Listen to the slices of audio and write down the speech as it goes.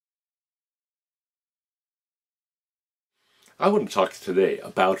I want to talk today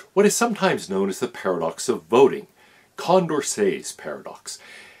about what is sometimes known as the paradox of voting, Condorcet's paradox.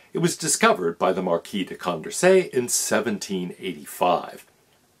 It was discovered by the Marquis de Condorcet in 1785.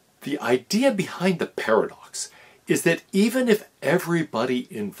 The idea behind the paradox is that even if everybody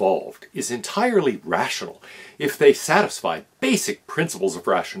involved is entirely rational, if they satisfy basic principles of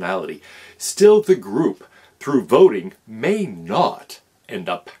rationality, still the group, through voting, may not end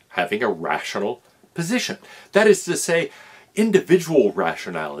up having a rational position. That is to say, individual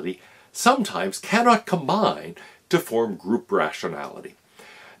rationality sometimes cannot combine to form group rationality.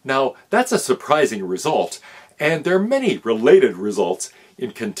 Now, that's a surprising result, and there are many related results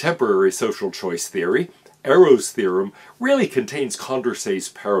in contemporary social choice theory. Arrow's theorem really contains Condorcet's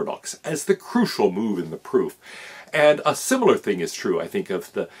paradox as the crucial move in the proof. And a similar thing is true, I think,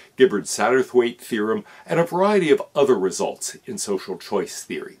 of the Gibbard-Satterthwaite theorem and a variety of other results in social choice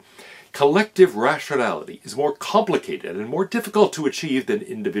theory. Collective rationality is more complicated and more difficult to achieve than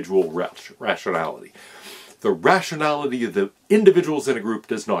individual rationality. The rationality of the individuals in a group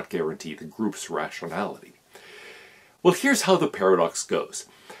does not guarantee the group's rationality. Well, here's how the paradox goes.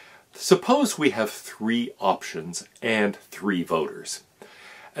 Suppose we have 3 options and 3 voters.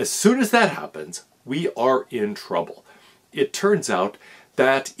 As soon as that happens, we are in trouble. It turns out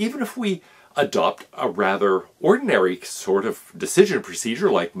that even if we adopt a rather ordinary sort of decision procedure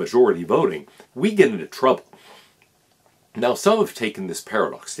like majority voting, we get into trouble. Now, some have taken this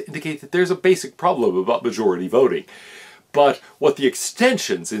paradox to indicate that there's a basic problem about majority voting. But what the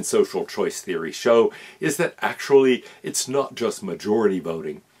extensions in social choice theory show is that actually it's not just majority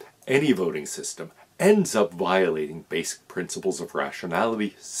voting. Any voting system ends up violating basic principles of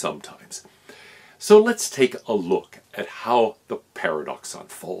rationality sometimes. So let's take a look at how the paradox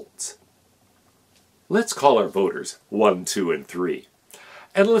unfolds. Let's call our voters 1, 2, and 3.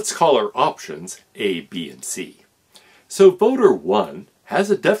 And let's call our options A, B, and C. So voter 1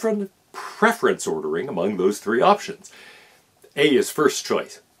 has a different preference ordering among those 3 options. A is first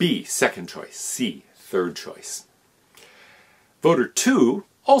choice, B second choice, C third choice. Voter 2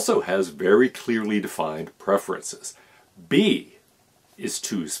 also has very clearly defined preferences. B is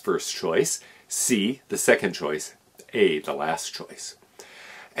 2's first choice, C the second choice, A the last choice.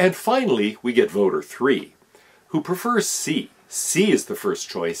 And finally, we get voter 3, who prefers C. C is the first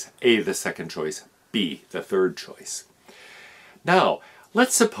choice, A the second choice, B the third choice. Now,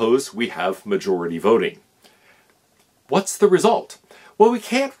 let's suppose we have majority voting. What's the result? Well, we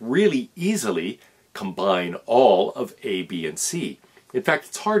can't really easily combine all of A, B, and C. In fact,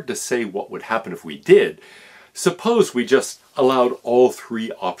 it's hard to say what would happen if we did. Suppose we just allowed all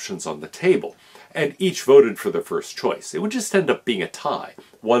 3 options on the table, and each voted for their first choice. It would just end up being a tie.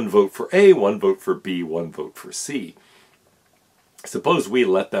 1 vote for A, 1 vote for B, 1 vote for C. Suppose we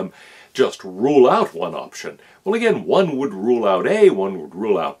let them just rule out one option. Well, again, 1 would rule out A, 1 would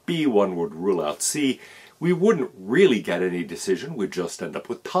rule out B, 1 would rule out C. We wouldn't really get any decision, we'd just end up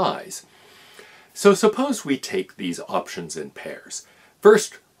with ties. So suppose we take these options in pairs.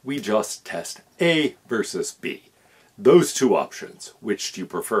 First, we just test A versus B. Those 2 options, which do you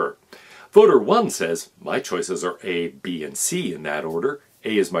prefer? Voter 1 says, my choices are A, B, and C in that order.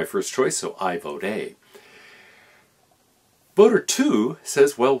 A is my first choice, so I vote A. Voter 2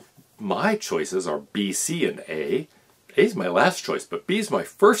 says, well, my choices are B, C, and A. A is my last choice, but B is my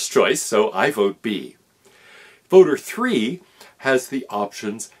first choice, so I vote B. Voter 3 has the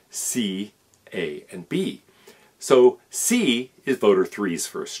options C, A, and B. So C is voter 3's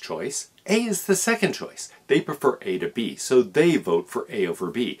first choice. A is the second choice. They prefer A to B, so they vote for A over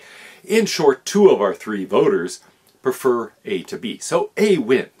B. In short, 2 of our 3 voters prefer A to B, so A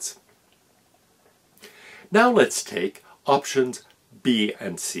wins. Now let's take options B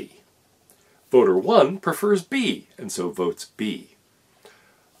and C. Voter 1 prefers B, and so votes B.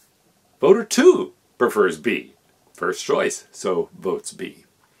 Voter 2 prefers B, first choice, so votes B.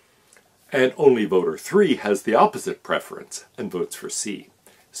 And only voter 3 has the opposite preference and votes for C.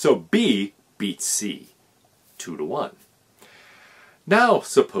 So B beats C, 2 to 1. Now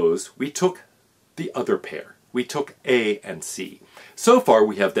suppose we took the other pair. We took A and C. So far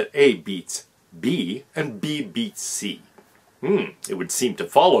we have that A beats B and B beats C. It would seem to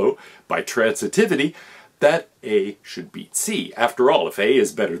follow, by transitivity, that A should beat C. After all, if A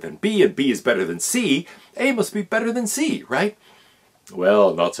is better than B and B is better than C, A must be better than C, right?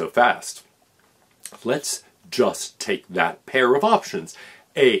 Well, not so fast. Let's just take that pair of options,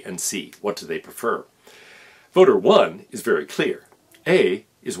 A and C. What do they prefer? Voter 1 is very clear. A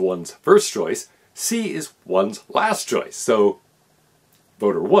is one's first choice, C is one's last choice. So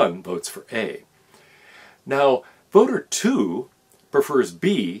voter 1 votes for A. Now, voter 2 prefers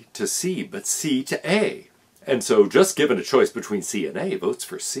B to C, but C to A. And so just given a choice between C and A, votes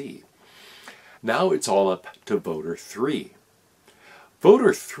for C. Now it's all up to voter 3.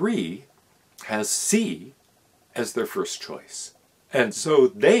 Voter 3 has C as their first choice. And so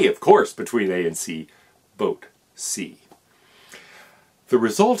they, of course, between A and C, vote C. The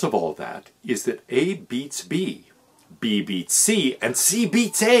result of all that is that A beats B beats C, and C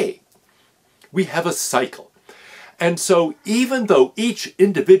beats A. We have a cycle. And so even though each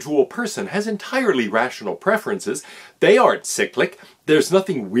individual person has entirely rational preferences, they aren't cyclic. There's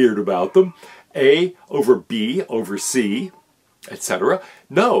nothing weird about them. A over B over C, etc.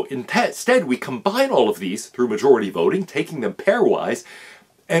 No, instead we combine all of these through majority voting, taking them pairwise,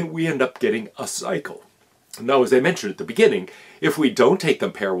 and we end up getting a cycle. Now, as I mentioned at the beginning, if we don't take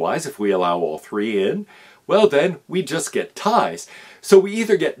them pairwise, if we allow all 3 in, well then we just get ties. So we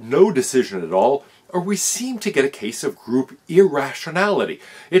either get no decision at all, or we seem to get a case of group irrationality.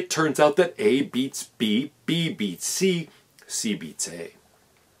 It turns out that A beats B, B beats C, C beats A.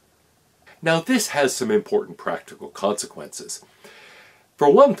 Now this has some important practical consequences.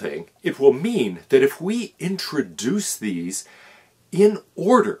 For one thing, it will mean that if we introduce these in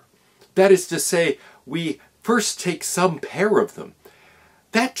order, that is to say, we first take some pair of them,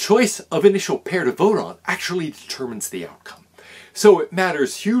 that choice of initial pair to vote on actually determines the outcome. So it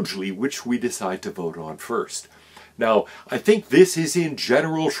matters hugely which we decide to vote on first. Now, I think this is in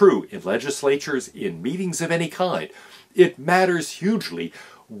general true in legislatures, in meetings of any kind. It matters hugely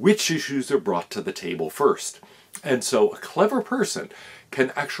which issues are brought to the table first. And so a clever person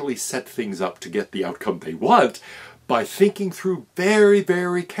can actually set things up to get the outcome they want by thinking through very,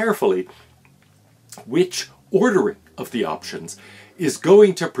 very carefully which ordering of the options is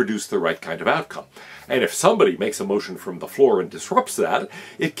going to produce the right kind of outcome. And if somebody makes a motion from the floor and disrupts that,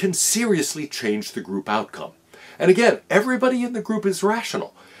 it can seriously change the group outcome. And again, everybody in the group is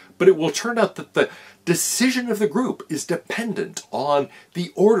rational, but it will turn out that the decision of the group is dependent on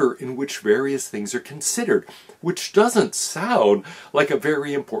the order in which various things are considered, which doesn't sound like a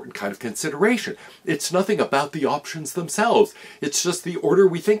very important kind of consideration. It's nothing about the options themselves. It's just the order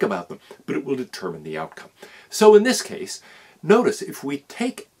we think about them, but it will determine the outcome. So in this case, notice if we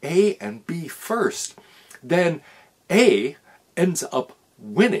take A and B first, then A ends up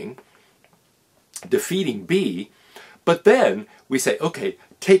winning, defeating B, but then we say, okay,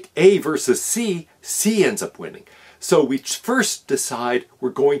 take A versus C, C ends up winning. So we first decide we're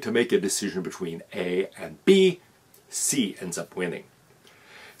going to make a decision between A and B, C ends up winning.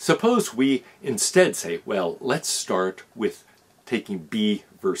 Suppose we instead say, well, let's start with taking B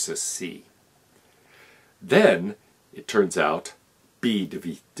versus C. Then it turns out B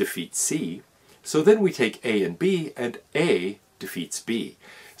defeats C, so then we take A and B, and A defeats B.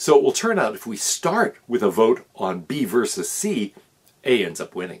 So it will turn out if we start with a vote on B versus C, A ends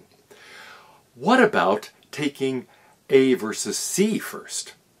up winning. What about taking A versus C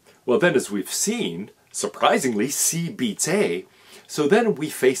first? Well then, as we've seen, surprisingly, C beats A, so then we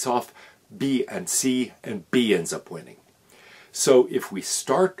face off B and C, and B ends up winning. So if we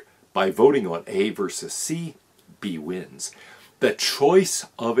start by voting on A versus C, B wins. The choice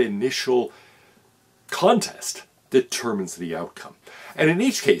of initial contest determines the outcome. And in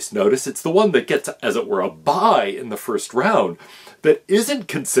each case, notice it's the one that gets, as it were, a bye in the first round that isn't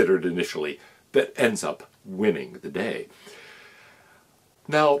considered initially that ends up winning the day.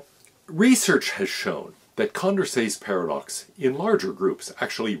 Now, research has shown that Condorcet's paradox in larger groups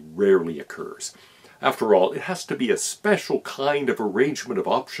actually rarely occurs. After all, it has to be a special kind of arrangement of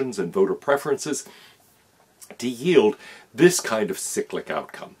options and voter preferences to yield this kind of cyclic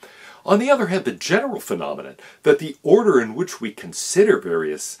outcome. On the other hand, the general phenomenon that the order in which we consider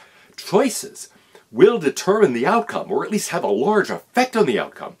various choices will determine the outcome, or at least have a large effect on the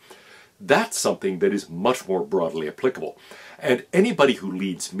outcome, that's something that is much more broadly applicable. And anybody who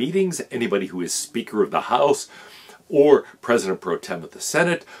leads meetings, anybody who is Speaker of the House, or President Pro Tem of the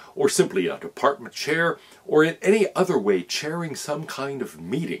Senate, or simply a department chair, or in any other way chairing some kind of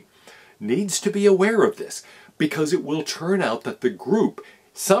meeting, needs to be aware of this, because it will turn out that the group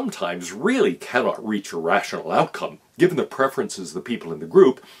sometimes really cannot reach a rational outcome, given the preferences of the people in the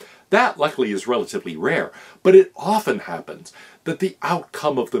group. That, luckily, is relatively rare, but it often happens that the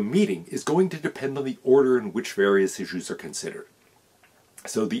outcome of the meeting is going to depend on the order in which various issues are considered.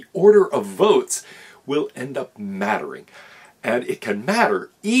 So the order of votes will end up mattering, and it can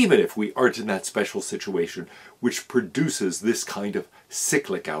matter even if we aren't in that special situation which produces this kind of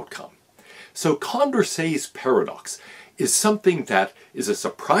cyclic outcome. So Condorcet's paradox is something that is a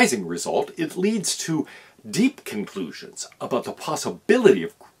surprising result. It leads to deep conclusions about the possibility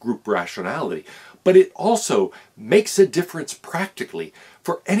of group rationality, but it also makes a difference practically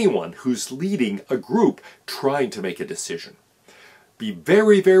for anyone who's leading a group trying to make a decision. Be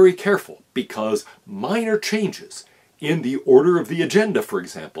very, very careful, because minor changes in the order of the agenda, for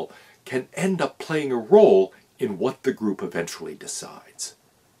example, can end up playing a role in what the group eventually decides.